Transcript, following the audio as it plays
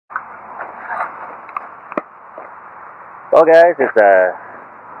Well guys, it's a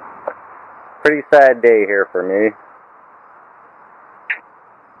pretty sad day here for me.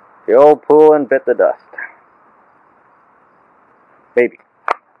 The old pulling bit the dust. Baby.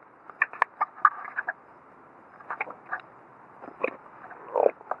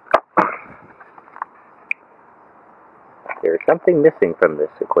 There's something missing from this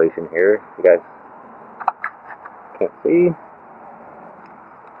equation here. You guys can't see.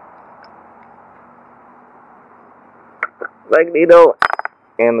 Magneto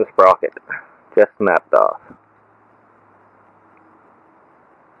and the sprocket just snapped off.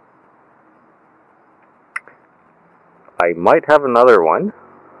 I might have another one.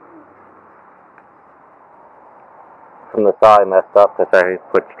 From the saw I messed up because I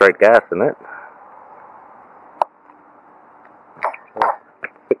put straight gas in it.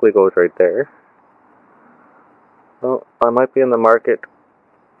 Quickly goes right there. Well, I might be in the market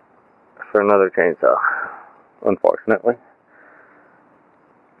for another chainsaw, unfortunately.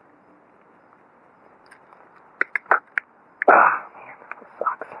 Ah, man, this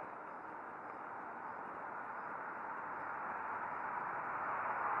sucks.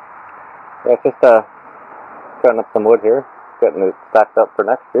 Yeah, it's just cutting up some wood here, getting it stacked up for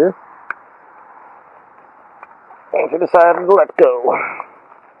next year. And she decided to let go.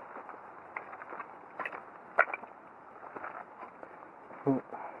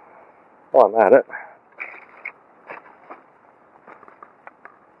 While I'm at it,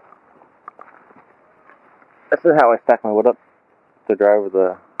 this is how I stack my wood up to dry over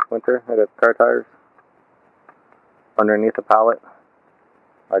the winter. I got car tires underneath the pallet.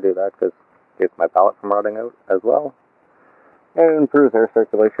 I do that because it keeps my pallet from rotting out as well, and it improves air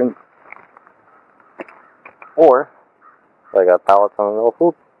circulation. Or I got pallets on an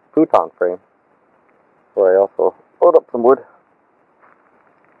old futon frame where I also load up some wood.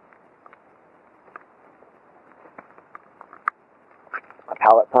 A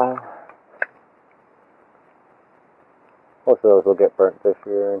pallet pile. Most of those will get burnt this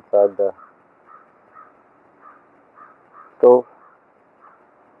year inside the stove.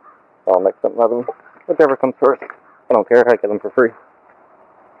 I'll make something of them. Whichever comes first. I don't care, I get them for free.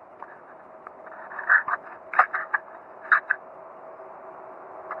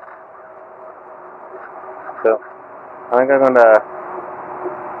 So, I think I'm gonna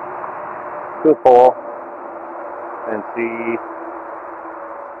do a poll and see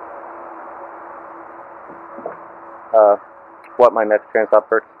what my next chainsaw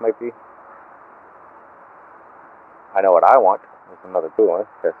purchase might be. I know what I want. It's another cool one,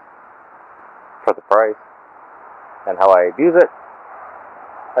 just for the price. And how I use it,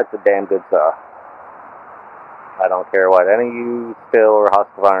 that's a damn good saw. I don't care what any of you Stihl or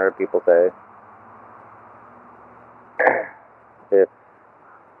Husqvarna people say. If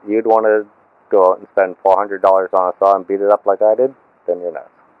you'd want to go out and spend $400 on a saw and beat it up like I did, then you're nuts.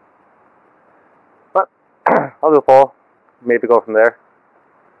 But I'll do a poll, maybe go from there.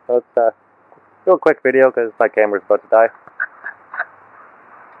 So it's a real quick video because my camera's about to die.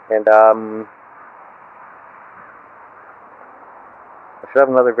 And I should have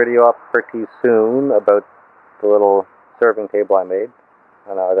another video up pretty soon about the little serving table I made.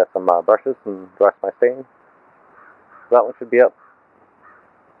 And I got some brushes and dressed my stain. So that one should be up.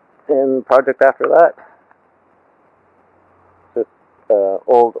 And project after that, just an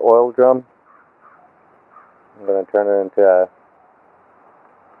old oil drum. I'm going to turn it into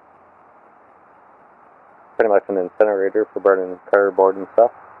pretty much an incinerator for burning cardboard and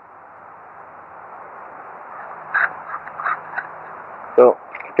stuff. So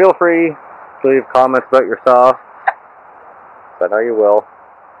feel free to leave comments about your saw. I know you will.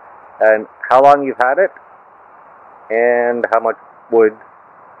 And how long you've had it. And how much wood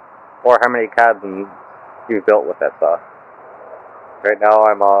or how many cabins you've built with that saw. Right now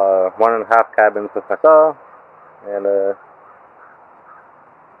I'm 1.5 cabins with my saw. And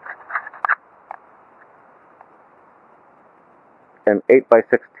an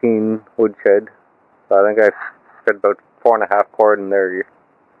 8x16 wood shed. So I think I've got about 4.5 cord in there.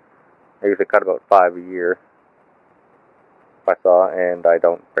 I usually cut about 5 a year. My saw, and I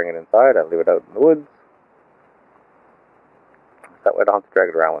don't bring it inside. I leave it out in the woods. That way I don't have to drag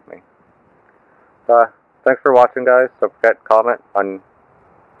it around with me. So thanks for watching, guys. Don't forget to comment on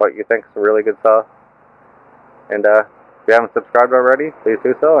what you think is a really good saw. And if you haven't subscribed already, please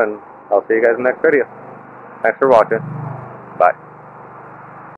do so, and I'll see you guys in the next video. Thanks for watching. Bye.